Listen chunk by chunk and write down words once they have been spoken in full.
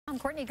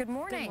Courtney, good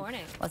morning. Good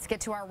morning. Let's get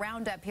to our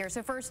roundup here.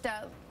 So first,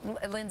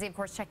 Lindsay, of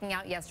course, checking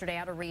out yesterday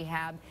out of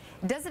rehab.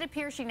 Does it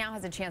appear she now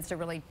has a chance to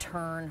really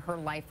turn her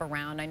life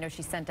around? I know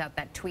she sent out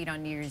that tweet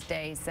on New Year's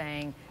Day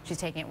saying she's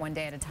taking it one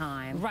day at a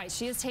time. Right,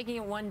 she is taking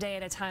it one day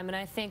at a time, and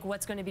I think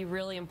what's going to be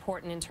really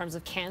important in terms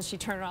of can she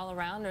turn it all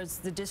around is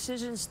the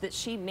decisions that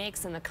she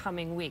makes in the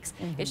coming weeks.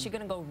 Is she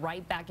going to go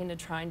right back into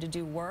trying to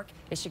do work?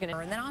 Is she going to...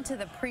 And then on to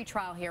the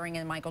pretrial hearing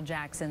in Michael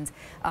Jackson's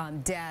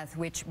death,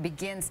 which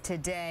begins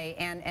today,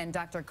 and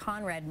Dr.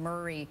 Conrad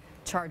Murray,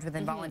 charged with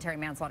involuntary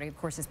manslaughter, of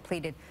course, has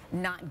pleaded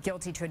not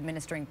guilty to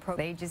administering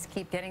They just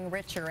keep getting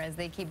richer as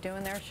they keep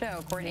doing their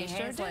show. Courtney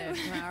Hazlett.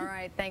 All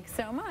right, thanks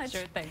so much.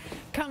 Sure thing.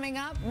 Coming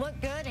up, look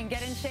good and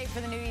get in shape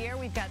for the new year.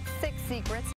 We've got 6 secrets.